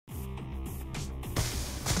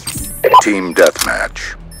Team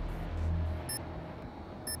deathmatch.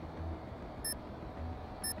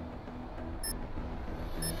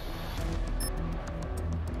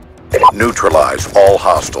 Neutralize all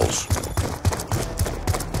hostiles.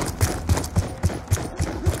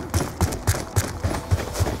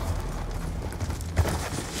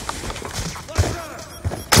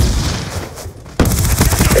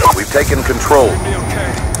 We've taken control. You're gonna be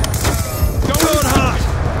okay. Don't go hot.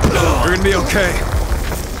 You're gonna be okay.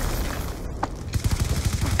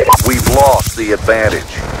 We've lost the advantage.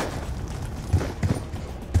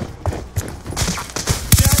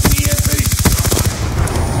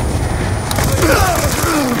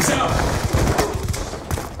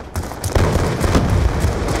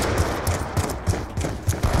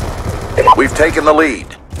 We've taken the lead.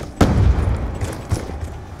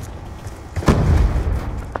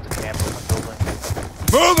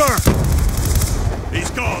 Mover! He's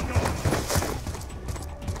gone.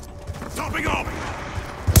 Topping off.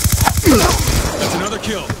 That's another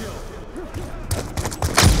kill.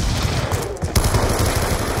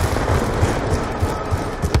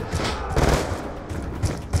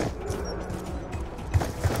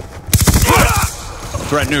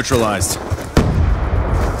 Threat neutralized.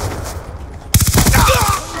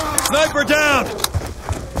 Sniper down!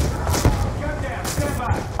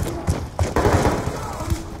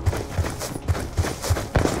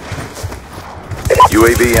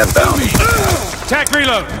 UAV inbound. Attack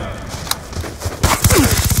reload!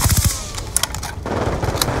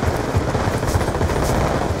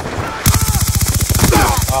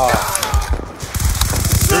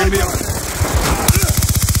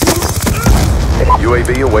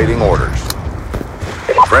 UAV awaiting orders.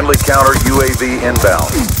 Friendly counter UAV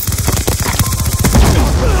inbound.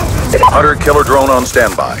 Hunter killer drone on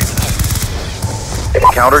standby.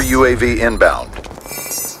 Counter UAV inbound.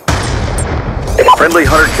 Friendly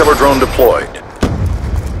hunter killer drone deployed.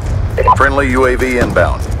 Friendly UAV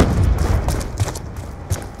inbound.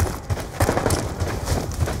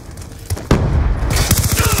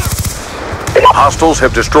 Hostiles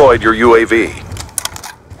have destroyed your UAV.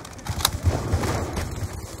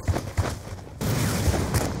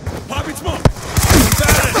 Popping smoke!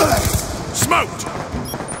 Smoked!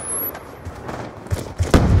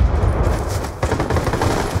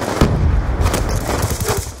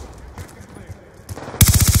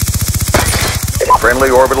 Friendly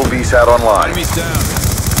orbital VSAT online. Enemies down.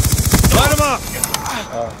 Light him up!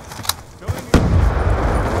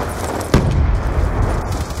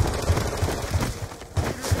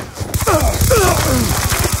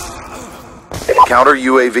 Counter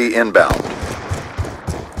UAV inbound.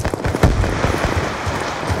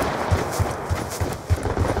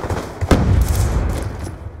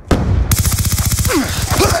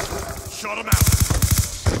 Shot him out.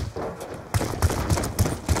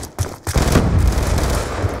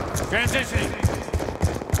 Transitioning.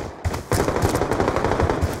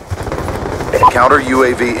 Counter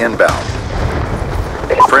UAV inbound.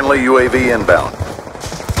 Friendly UAV inbound.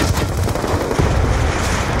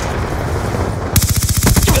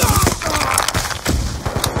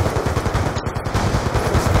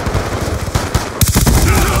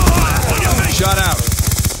 Shot out.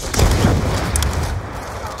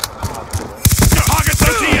 Target's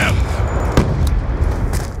ATM.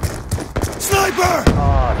 Sniper!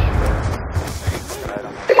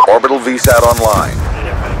 Orbital VSAT online.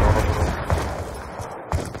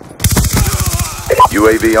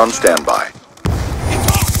 UAV on standby.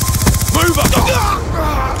 Move up!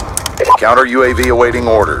 Counter UAV awaiting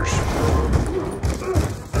orders.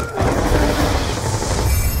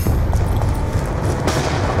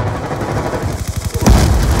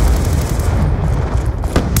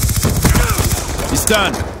 He's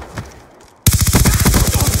done.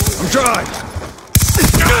 I'm dry.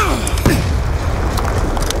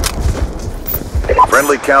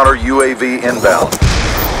 Friendly counter UAV inbound.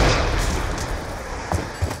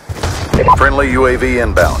 Friendly UAV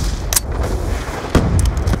inbound.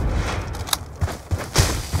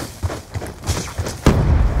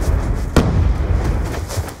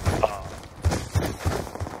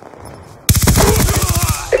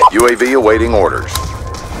 UAV awaiting orders.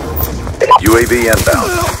 UAV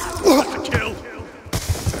inbound.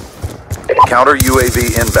 Counter UAV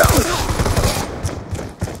inbound.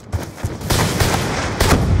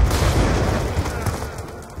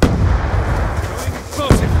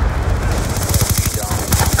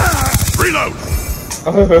 Reload!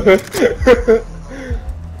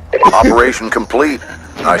 Operation complete.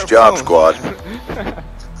 Nice job, squad.